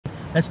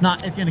it's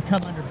going to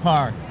come under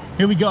par.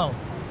 Here we go.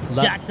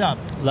 Jack's up.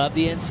 Love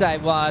the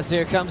inside was.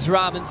 Here comes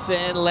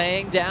Robinson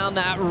laying down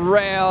that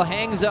rail,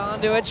 hangs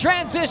on to it,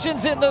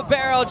 transitions in the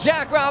barrel.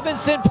 Jack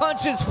Robinson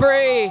punches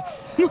free.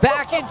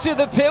 Back into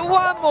the pit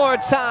one more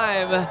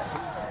time.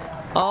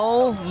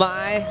 Oh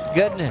my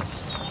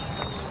goodness.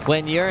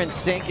 When you're in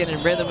sync and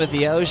in rhythm with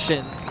the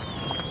ocean,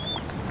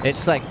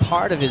 it's like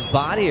part of his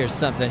body or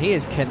something. He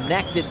is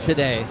connected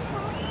today.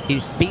 He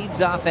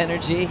feeds off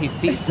energy. He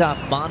feeds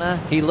off mana.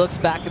 He looks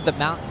back at the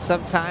mountain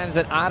sometimes,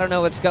 and I don't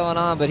know what's going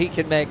on, but he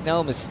can make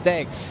no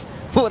mistakes.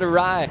 What a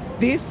ride.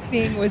 This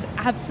thing was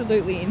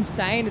absolutely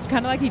insane. It's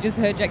kind of like he just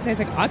heard Jack say,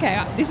 like,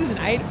 okay, this is an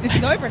 8. This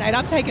is over an 8.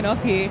 I'm taking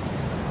off here.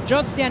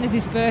 Drops down to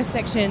this first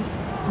section.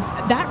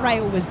 That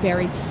rail was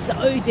buried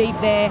so deep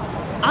there.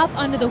 Up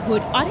under the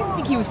hood. I didn't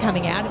think he was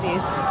coming out of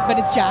this, but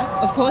it's Jack.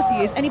 Of course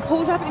he is. And he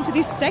pulls up into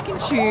this second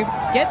tube,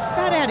 gets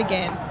spat out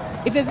again.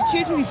 If there's a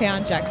tube to be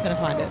found, Jack's going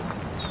to find it.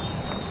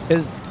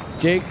 Is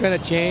Jake going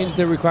to change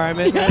the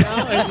requirement right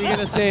now? Is he going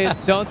to say,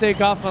 don't take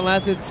off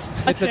unless it's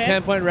a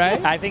 10-point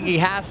right? I think he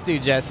has to,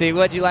 Jesse.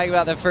 What'd you like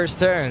about the first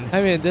turn?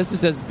 I mean, this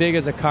is as big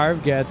as a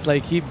carve gets.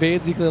 Like, he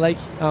basically, like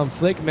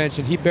Flick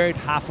mentioned, he buried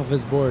half of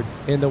his board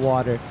in the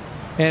water.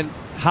 And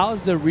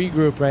how's the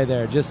regroup right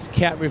there? Just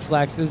cat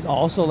reflexes.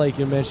 Also, like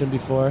you mentioned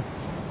before,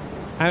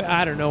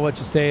 I don't know what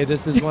to say.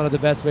 This is one of the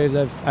best waves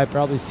I've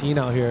probably seen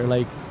out here.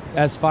 Like,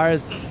 as far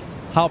as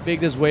how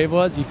big this wave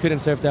was, you couldn't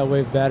surf that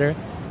wave better.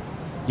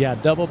 Yeah,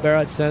 double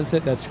barrel at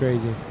sunset, that's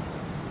crazy.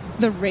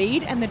 The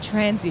read and the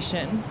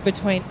transition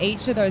between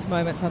each of those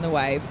moments on the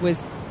wave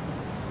was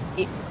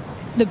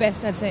the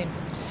best I've seen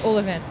all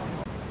event.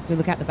 So we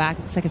look out the back,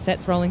 it's like a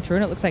set's rolling through,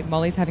 and it looks like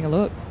Molly's having a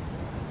look.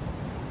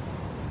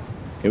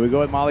 Here we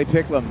go with Molly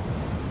Picklum.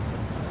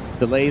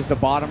 Delays the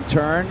bottom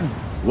turn.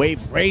 Wave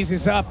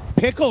raises up.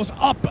 Pickles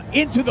up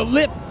into the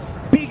lip.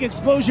 Big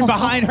explosion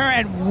behind her,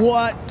 and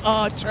what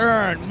a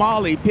turn.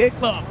 Molly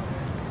Picklum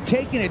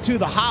taking it to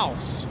the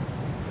house.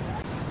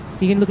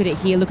 So you can look at it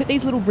here. Look at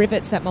these little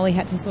rivets that Molly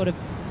had to sort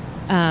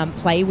of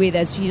play with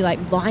as she like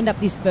lined up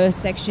this first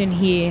section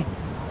here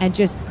and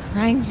just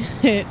cranked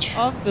it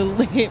off the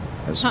lip.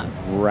 That's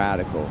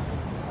radical.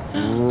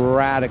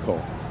 Radical.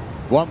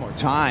 One more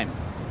time.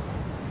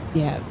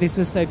 Yeah, this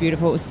was so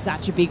beautiful. It was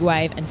such a big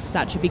wave and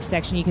such a big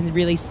section. You can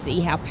really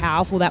see how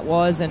powerful that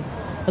was, and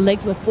the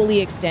legs were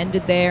fully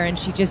extended there, and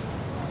she just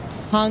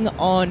hung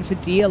on for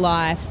dear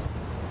life.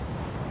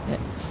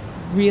 Just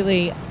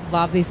really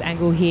love this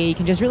angle here. You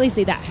can just really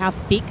see that how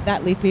thick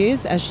that lip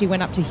is as she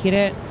went up to hit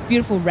it.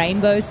 Beautiful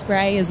rainbow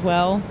spray as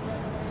well.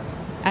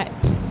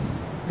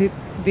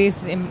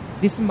 This in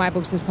my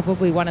books was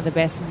probably one of the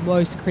best,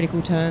 most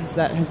critical turns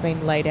that has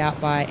been laid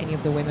out by any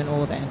of the women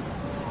all event.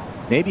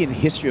 Maybe in the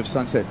history of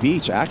Sunset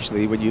Beach,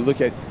 actually, when you look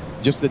at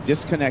just the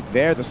disconnect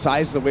there, the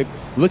size of the wave,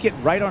 look at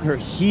right on her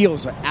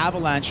heels, an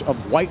avalanche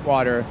of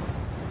whitewater.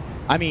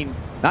 I mean,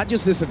 not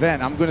just this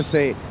event, I'm going to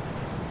say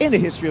in the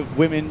history of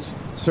women's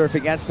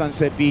surfing at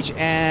Sunset Beach,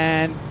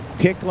 and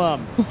Picklum.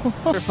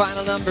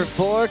 Final number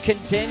 4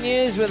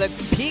 continues with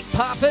a peak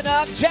popping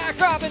up. Jack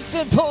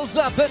Robinson pulls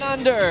up and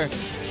under.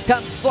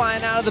 Comes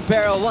flying out of the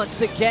barrel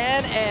once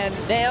again and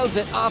nails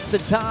it off the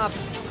top.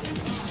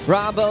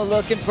 Robbo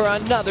looking for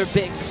another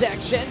big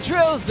section.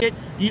 Drills it.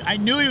 I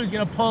knew he was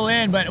going to pull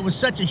in, but it was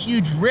such a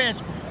huge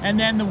risk. And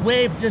then the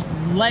wave just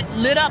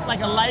lit up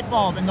like a light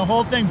bulb, and the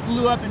whole thing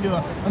blew up into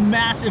a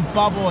massive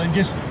bubble, and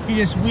he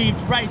just weaved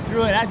right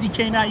through it. As he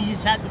came out, he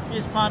just had the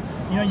fist pump.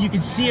 You know, you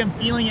could see him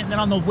feeling it. And then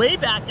on the way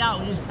back out,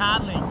 when he was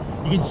paddling,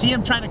 you could see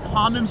him trying to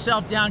calm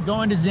himself down,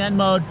 go into Zen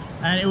mode,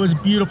 and it was a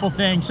beautiful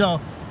thing.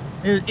 So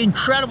it was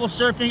incredible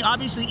surfing.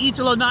 Obviously,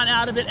 Italo not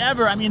out of it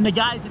ever. I mean, the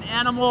guy's an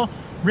animal.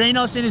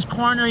 Reynos in his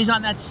corner, he's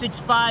on that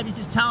 6'5". He's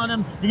just telling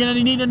him, you're going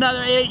to need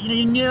another 8,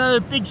 you need another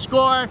big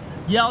score.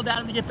 Yelled at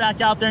him to get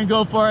back out there and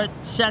go for it.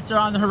 Sets are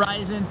on the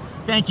horizon.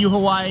 Thank you,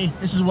 Hawaii.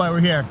 This is why we're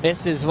here.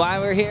 This is why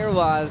we're here.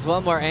 Was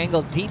one more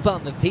angle deep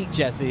on the peak,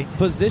 Jesse.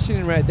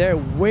 Positioning right there,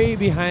 way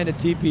behind the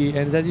TP.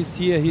 And as you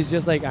see it, he's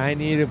just like, I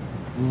need to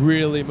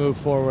really move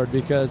forward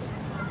because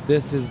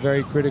this is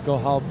very critical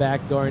how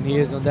backdooring he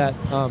is on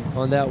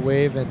that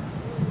wave. And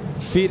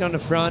feet on the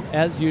front,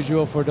 as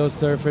usual for those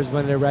surfers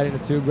when they're riding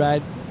a tube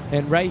ride.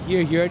 And right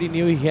here, he already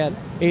knew he had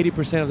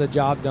 80% of the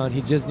job done.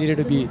 He just needed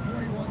to be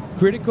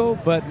critical,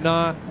 but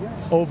not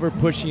over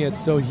pushing it.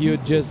 So he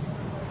would just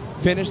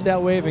finish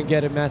that wave and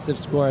get a massive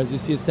score. As you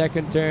see, a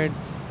second turn,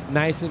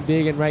 nice and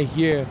big. And right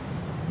here,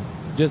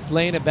 just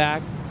laying it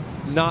back.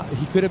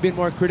 He could have been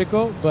more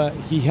critical, but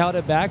he held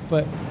it back.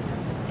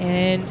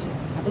 And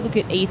have a look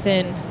at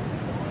Ethan.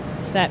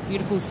 Just that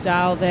beautiful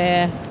style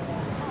there.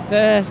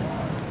 First.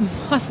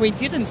 We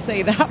didn't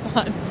see that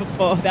one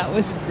before. That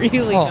was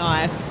really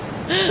nice.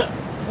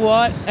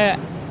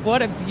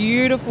 What a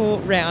beautiful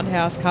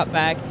roundhouse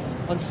cutback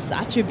on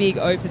such a big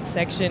open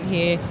section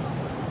here.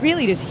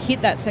 Really just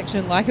hit that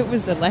section like it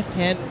was a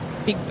left-hand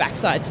big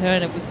backside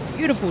turn. It was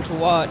beautiful to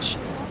watch.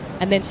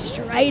 And then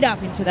straight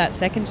up into that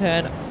second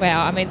turn.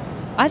 Wow, I mean,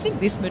 I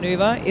think this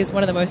maneuver is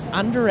one of the most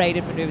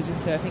underrated maneuvers in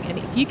surfing. And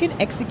if you can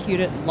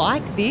execute it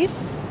like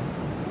this,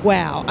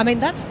 wow. I mean,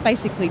 that's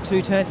basically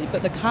 2 turns. You've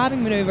got the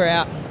carving maneuver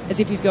out as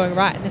if he's going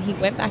right, and then he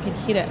went back and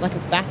hit it like a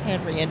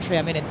backhand re-entry.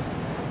 I mean,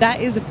 that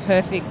is a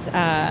perfect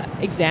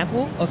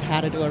example of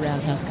how to do a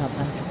roundhouse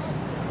comeback.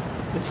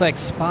 It's like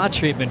spa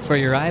treatment for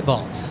your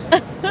eyeballs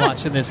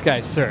watching this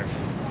guy surf.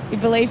 You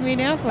believe me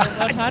now for a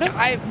world title?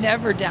 I've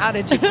never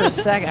doubted you for a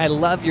second. I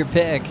love your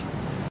pick.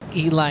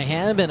 Eli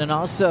Hanneman and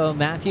also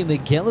Matthew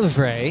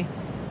McGillivray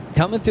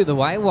coming through the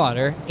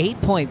whitewater,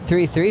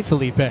 8.33,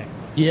 Felipe.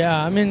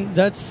 Yeah, I mean,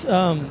 that's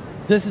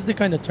this is the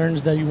kind of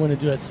turns that you want to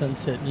do at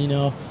Sunset, you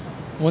know.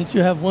 Once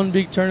you have one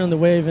big turn on the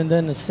wave and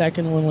then a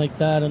second one like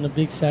that on a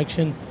big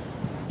section,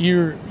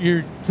 you're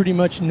pretty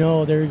much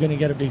know they're going to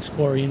get a big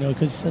score, you know,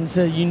 because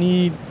Sunset, you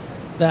need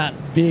that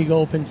big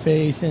open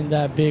face and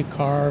that big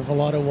carve, a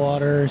lot of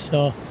water.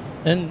 So,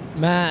 and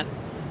Matt,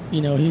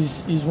 you know,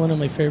 he's one of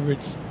my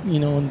favorites, you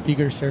know, in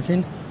bigger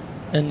surfing,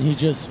 and he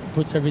just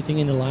puts everything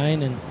in the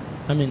line. And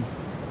I mean,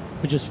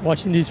 we're just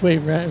watching this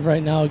wave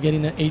right now,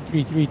 getting an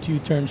 8.33 2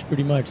 turns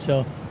pretty much.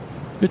 So,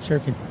 good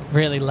surfing.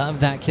 Really love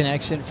that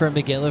connection for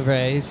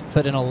McGillivray. He's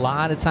put in a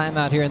lot of time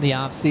out here in the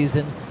off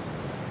season.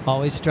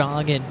 Always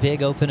strong in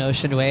big open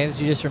ocean waves.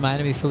 You just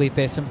reminded me,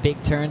 Felipe, some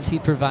big turns he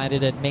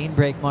provided at Main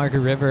Break Margaret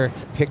River.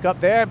 Pick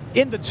up there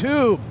in the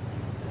tube.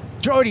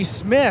 Jordy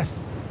Smith.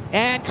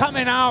 And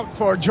coming out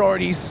for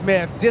Jordy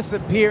Smith.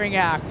 Disappearing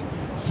act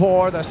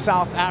for the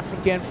South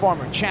African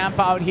former champ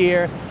out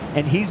here.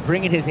 And he's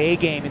bringing his A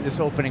game in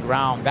this opening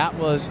round. That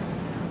was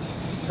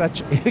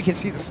such, you can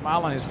see the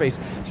smile on his face,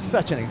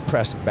 such an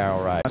impressive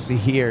barrel ride. See,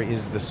 here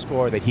is the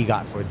score that he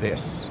got for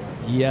this.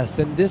 Yes,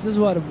 and this is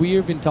what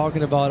we've been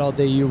talking about all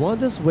day. You want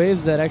those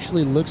waves that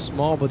actually look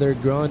small, but they're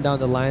growing down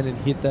the line and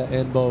hit the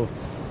end bow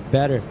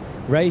better.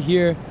 Right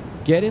here,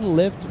 getting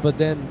lipped, but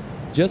then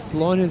just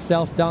slowing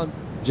himself down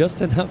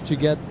just enough to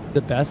get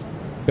the best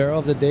barrel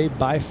of the day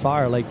by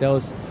far. Like that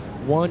was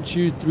 1,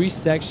 2, 3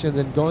 sections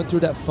and going through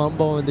that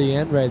fumble in the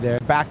end right there.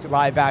 Back to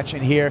live action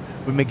here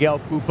with Miguel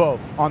Pupo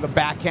on the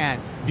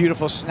backhand.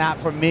 Beautiful snap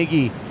from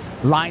Miggy.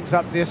 Lines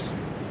up this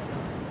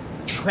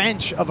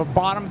trench of a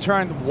bottom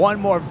turn. One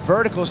more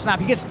vertical snap.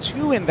 He gets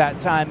 2 in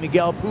that time,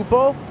 Miguel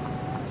Pupo.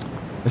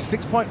 The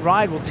 6-point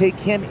ride will take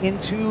him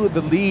into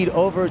the lead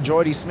over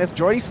Jordy Smith.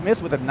 Jordy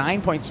Smith with a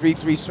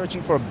 9.33,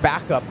 searching for a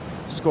backup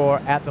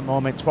score at the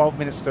moment. 12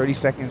 minutes, 30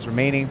 seconds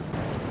remaining.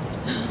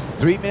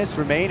 3 minutes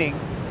remaining.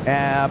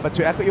 But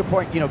to echo your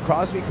point, you know,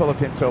 Crosby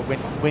Colapinto,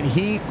 when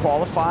he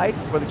qualified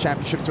for the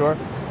championship tour,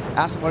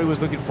 asked him what he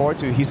was looking forward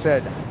to. He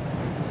said,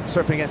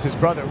 surfing against his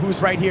brother,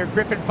 who's right here.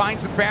 Griffin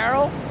finds a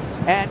barrel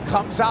and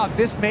comes out.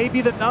 This may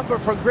be the number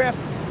for Griff.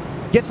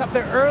 Gets up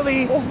there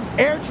early,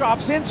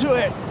 airdrops into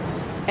it,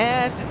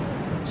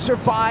 and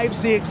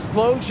survives the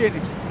explosion.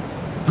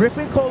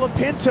 Griffin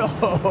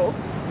Colapinto.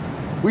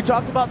 We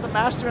talked about the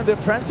master and the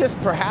apprentice,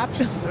 perhaps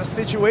a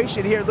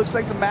situation here. It looks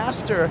like the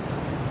master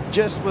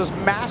just was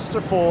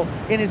masterful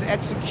in his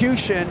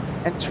execution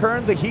and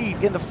turned the heat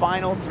in the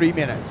final 3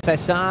 minutes. I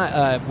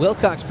saw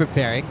Willcox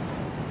preparing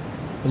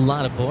a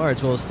lot of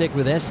boards. We'll stick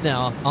with this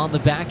now on the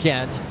back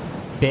end.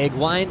 Big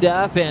wind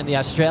up and the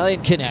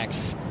Australian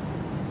connects.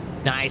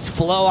 Nice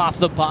flow off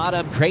the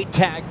bottom. Great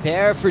tag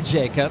there for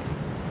Jacob.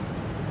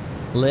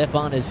 Lip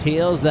on his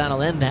heels.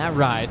 That'll end that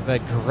ride,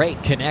 but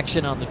great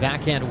connection on the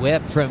backhand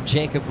whip from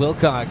Jacob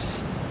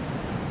Willcox.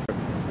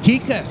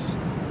 Kikas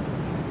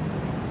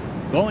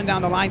going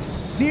down the line,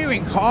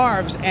 searing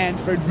carves, and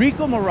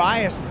Frederico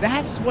Morais,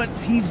 that's what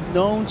he's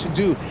known to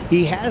do.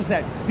 He has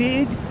that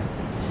big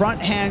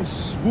front hand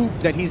swoop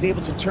that he's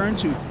able to turn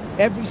to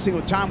every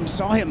single time. We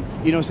saw him,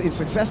 you know, in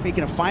success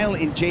making a final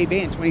in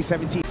J-Bay in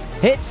 2017.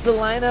 Hits the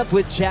lineup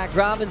with Jack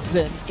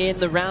Robinson in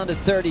the round of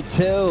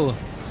 32.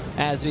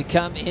 As we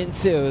come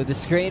into the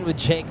screen with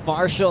Jake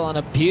Marshall on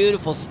a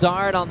beautiful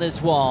start on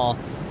this wall.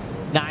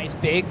 Nice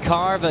big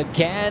carve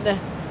again.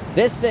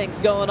 This thing's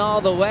going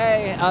all the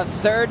way. A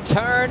third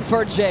turn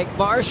for Jake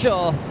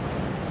Marshall.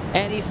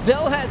 And he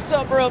still has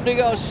some room to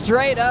go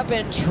straight up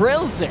and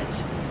drills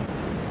it.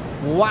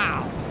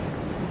 Wow.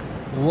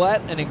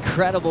 What an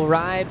incredible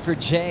ride for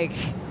Jake.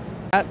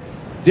 That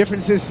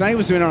difference is Sonny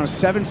was doing it on a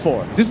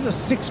 7-4. This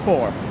is a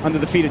 6-4 under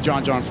the feet of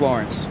John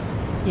Florence.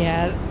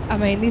 Yeah, I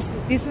mean, this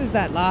was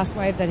that last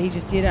wave that he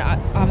just did.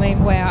 I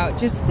mean, wow,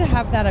 just to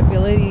have that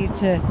ability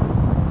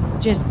to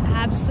just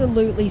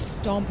absolutely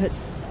stomp it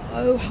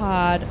so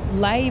hard,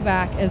 lay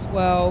back as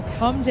well,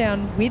 come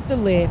down with the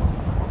lip.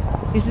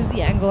 This is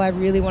the angle I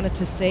really wanted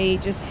to see,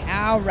 just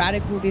how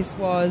radical this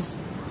was.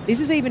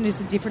 This is even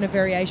just a different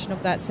variation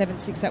of that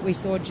 7-6 that we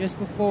saw just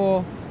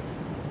before.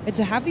 But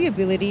to have the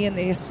ability and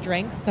the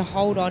strength to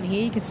hold on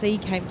here, you can see he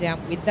came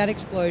down with that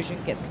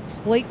explosion, gets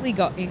completely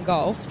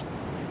engulfed.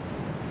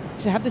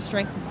 To have the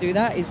strength to do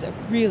that is a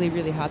really,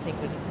 really hard thing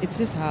to do. It's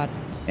just hard.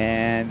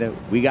 And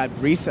we got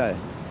Brisa.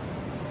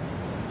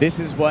 This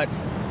is what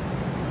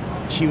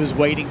she was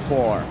waiting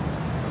for.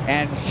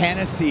 And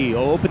Hennessy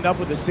opened up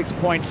with a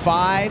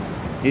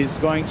 6.5, is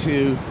going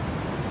to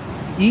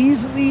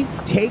easily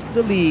take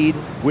the lead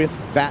with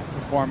that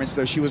performance,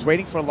 though. She was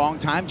waiting for a long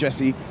time,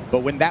 Jesse,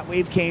 but when that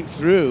wave came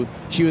through,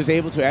 she was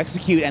able to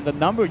execute, and the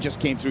number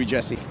just came through,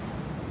 Jesse.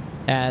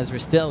 As we're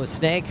still with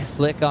Snake,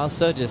 Flick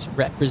also just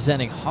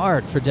representing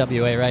hard for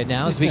WA right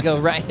now as we go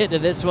right into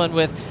this one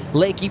with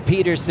Lakey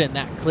Peterson.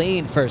 That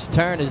clean first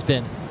turn has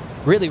been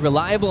really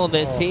reliable in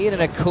this heat,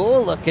 and a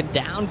cool looking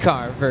down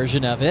car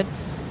version of it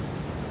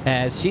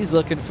as she's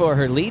looking for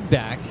her lead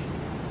back.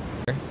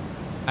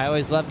 I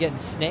always love getting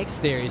Snake's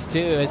theories too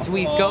as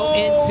we go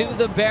into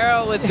the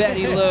barrel with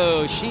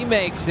Bettylou. She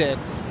makes it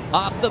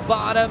off the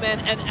bottom,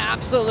 and an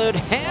absolute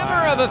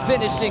hammer of a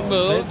finishing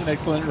move. That's an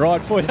excellent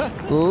ride for you.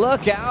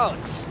 Look out.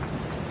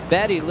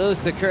 Bettylou,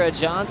 Sakura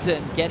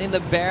Johnson getting the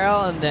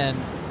barrel, and then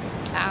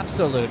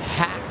absolute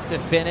hack to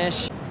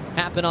finish.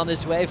 Happen on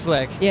this wave,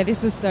 Flick. Yeah,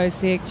 this was so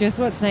sick. Just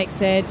what Snake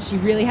said. She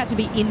really had to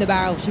be in the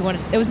barrel. She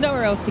wanted. There was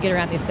nowhere else to get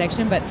around this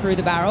section but through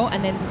the barrel,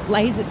 and then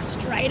lays it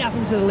straight up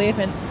into the lip,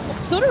 and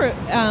sort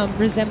of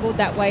resembled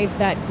that wave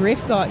that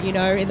Griff got, you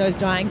know, in those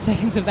dying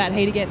seconds of that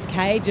heat against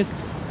Cade. Just,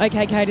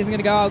 okay, Cade isn't going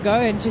to go, I'll go.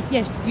 And just,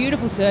 yeah,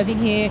 beautiful serving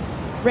here.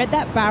 Read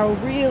that barrel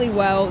really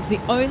well. It's the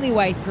only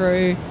way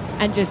through,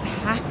 and just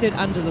hacked it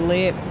under the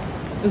lip.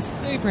 It was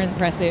super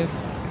impressive.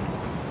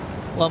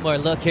 One more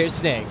look here,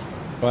 Snake.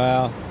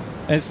 Wow.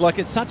 And it's like,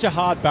 it's such a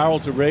hard barrel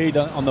to read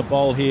on the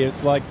bowl here.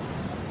 It's like,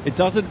 it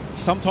doesn't,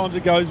 sometimes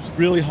it goes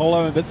really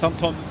hollow, but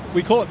sometimes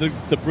we call it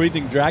the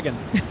breathing dragon.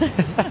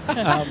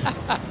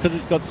 Because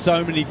it's got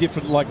so many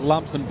different like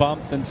lumps and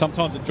bumps, and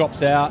sometimes it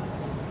drops out.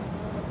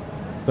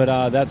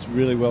 But that's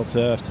really well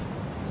surfed.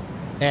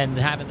 And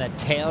having that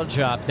tail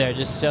drop there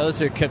just shows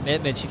her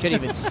commitment. She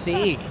couldn't even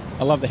see.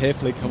 I love the hair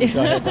flick. I wish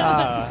I had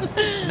that.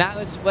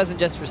 That wasn't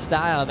just for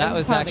style. That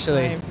was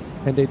actually...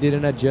 And they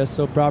didn't adjust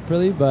so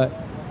properly, but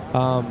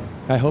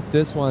I hope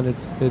this one,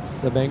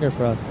 it's a banger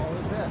for us.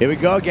 Here we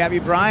go, Gabby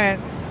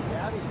Bryan.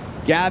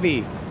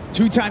 Gabby,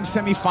 two-time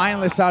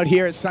semifinalist out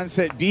here at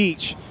Sunset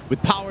Beach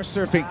with power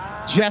surfing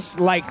just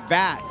like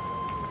that.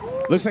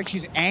 Looks like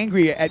she's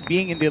angry at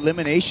being in the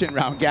elimination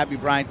round. Gabby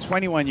Bryan,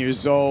 21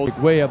 years old.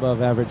 Like way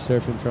above average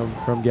surfing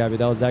from Gabby.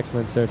 That was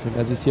excellent surfing.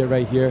 As you see it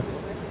right here,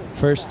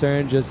 first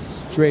turn,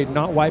 just straight,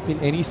 not wiping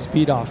any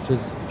speed off,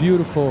 just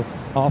beautiful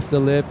off the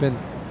lip, and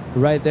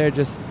right there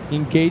just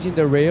engaging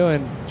the rail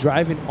and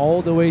driving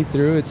all the way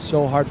through. It's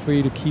so hard for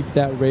you to keep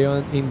that rail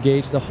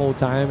engaged the whole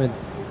time, and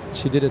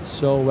she did it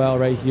so well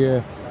right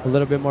here. A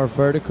little bit more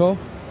vertical,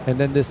 and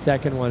then this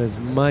second one is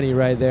money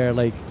right there.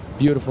 Like,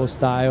 beautiful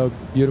style,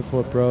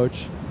 beautiful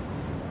approach.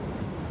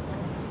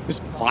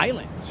 Just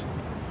violent.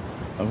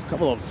 A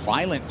couple of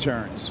violent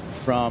turns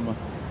from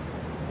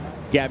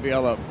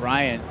Gabriela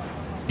Bryan,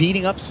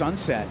 beating up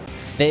Sunset.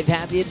 They've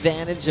had the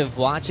advantage of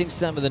watching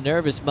some of the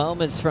nervous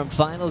moments from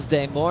finals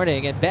day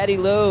morning, and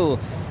Bettylou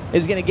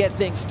is going to get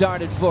things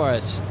started for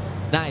us.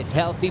 Nice,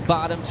 healthy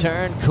bottom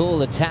turn,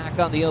 cool attack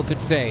on the open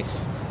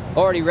face.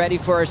 Already ready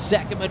for her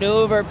second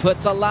maneuver,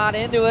 puts a lot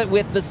into it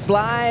with the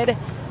slide,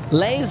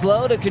 lays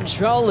low to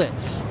control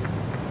it.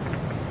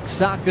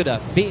 Sakura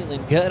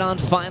feeling good on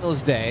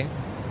finals day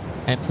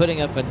and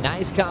putting up a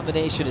nice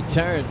combination of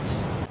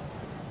turns.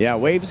 Yeah,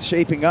 waves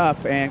shaping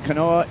up, and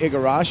Kanoa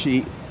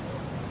Igarashi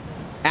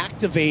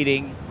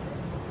activating.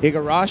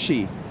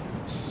 Igarashi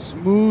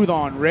smooth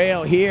on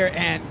rail here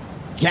and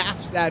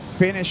gaps that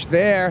finish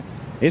there.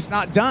 It's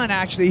not done,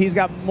 actually. He's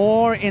got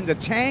more in the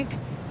tank.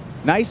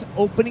 Nice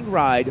opening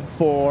ride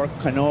for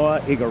Kanoa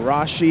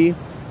Igarashi.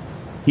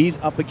 He's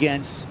up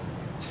against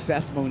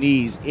Seth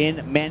Moniz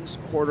in men's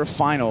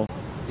quarterfinal.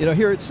 You know,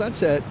 here at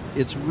Sunset,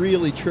 it's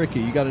really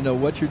tricky. You got to know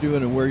what you're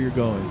doing and where you're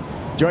going.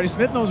 Jordy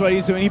Smith knows what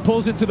he's doing. He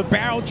pulls into the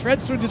barrel,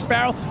 treads through this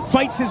barrel,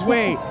 fights his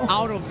way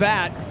out of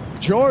that.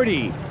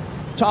 Jordy,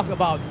 talk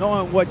about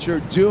knowing what you're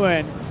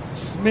doing.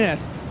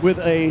 Smith with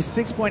a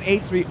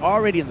 6.83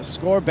 already in the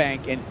score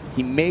bank, and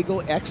he may go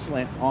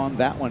excellent on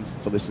that one,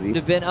 Felicity. Would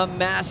have been a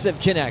massive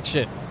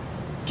connection.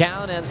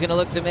 Callinan's going to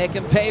look to make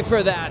him pay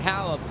for that.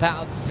 How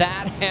about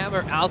that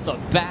hammer out the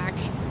back?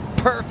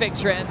 Perfect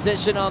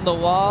transition on the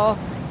wall.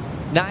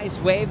 Nice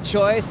wave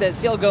choice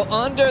as he'll go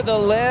under the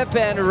lip,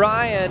 and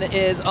Ryan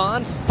is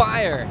on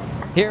fire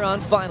here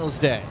on finals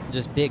day.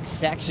 Just big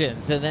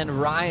sections, and then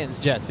Ryan's,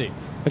 Jesse.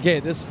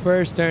 Okay, this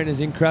first turn is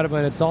incredible,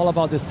 and it's all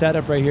about the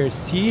setup right here.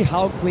 See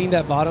how clean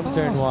that bottom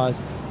turn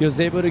was. He was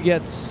able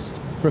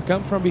to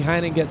come from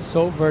behind and get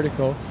so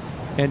vertical,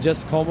 and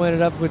just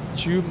culminated up with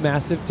two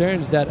massive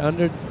turns. That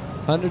under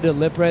the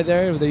lip right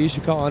there, that you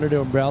should call under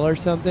the umbrella or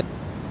something.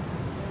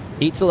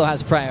 Italo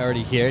has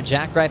priority here.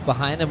 Jack right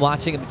behind him,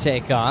 watching him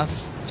take off.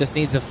 Just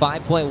needs a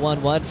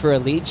 5.11 for a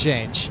lead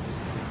change.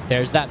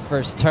 There's that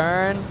first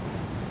turn,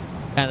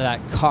 and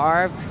that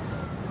carve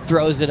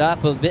throws it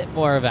up, a bit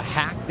more of a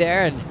hack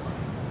there, and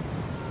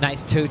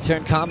nice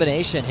two-turn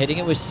combination, hitting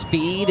it with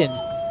speed and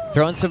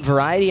throwing some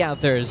variety out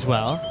there as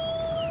well.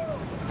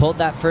 Pulled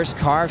that first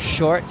carve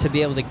short to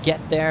be able to get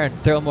there and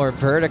throw more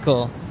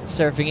vertical,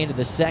 surfing into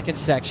the second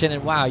section,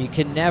 and wow, you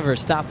can never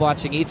stop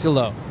watching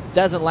Italo.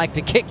 Doesn't like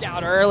to kick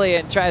out early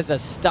and tries to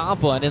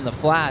stomp one in the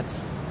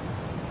flats.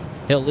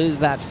 He'll lose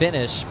that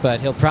finish, but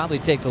he'll probably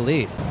take the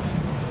lead.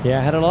 Yeah,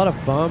 had a lot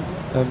of bump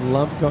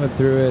lump going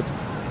through it,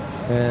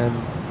 and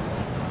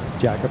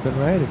Jack up and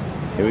riding.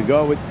 Here we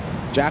go with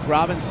Jack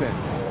Robinson.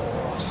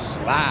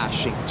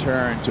 Slashing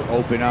turn to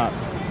open up.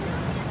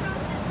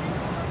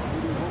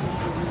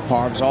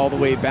 Carves all the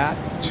way back.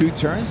 2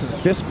 turns and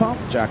fist pump.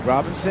 Jack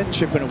Robinson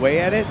chipping away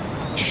at it.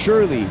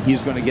 Surely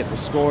he's going to get the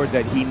score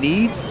that he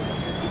needs.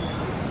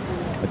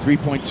 A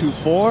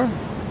 3.24.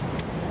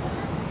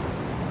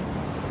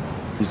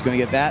 He's going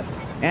to get that.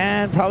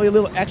 And probably a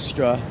little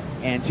extra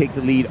and take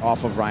the lead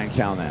off of Ryan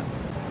Callinan.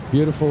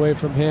 Beautiful wave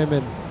from him,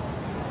 and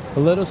a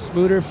little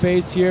smoother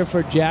face here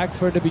for Jack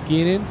for the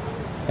beginning.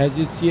 As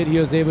you see it, he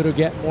was able to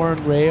get more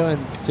on rail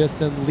and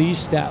just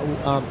unleash that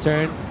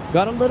turn.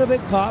 Got a little bit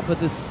caught,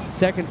 but this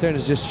second turn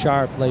is just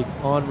sharp, like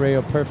on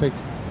rail, perfect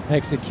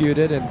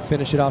executed, and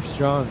finish it off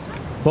strong.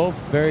 Both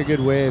very good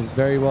waves,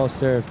 very well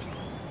served.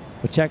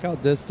 But check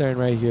out this turn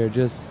right here,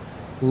 just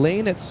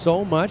laying it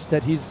so much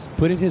that he's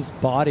putting his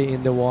body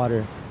in the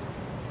water.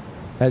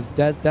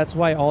 That's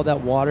why all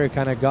that water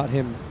kind of got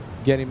him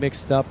getting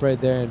mixed up right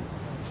there. And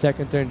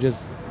second turn,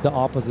 just the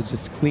opposite,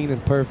 just clean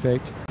and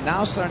perfect.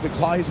 Now starting to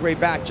claw his way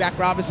back. Jack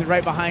Robinson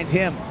right behind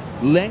him.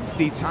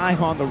 Lengthy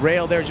time on the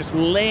rail there, just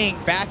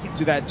laying back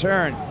into that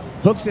turn.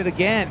 Hooks it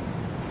again.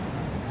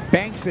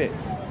 Banks it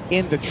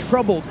in the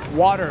troubled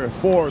water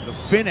for the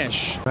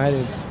finish.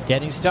 Right.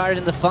 Getting started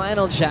in the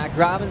final, Jack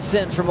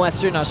Robinson from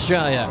Western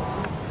Australia.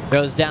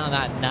 Throws down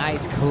that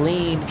nice,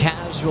 clean,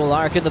 casual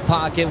arc in the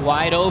pocket,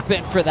 wide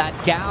open for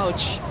that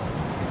gouge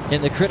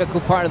in the critical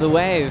part of the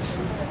wave.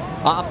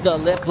 Off the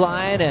lip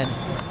line and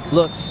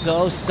looks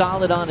so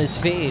solid on his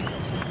feet.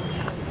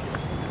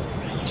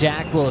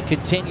 Jack will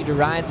continue to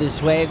ride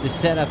this wave to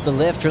set up the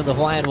lift from the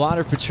Hawaiian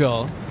Water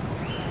Patrol.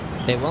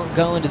 They won't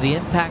go into the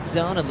impact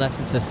zone unless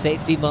it's a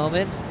safety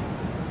moment.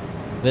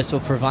 This will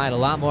provide a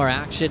lot more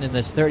action in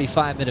this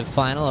 35-minute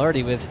final,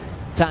 already with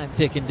time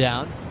ticking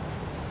down.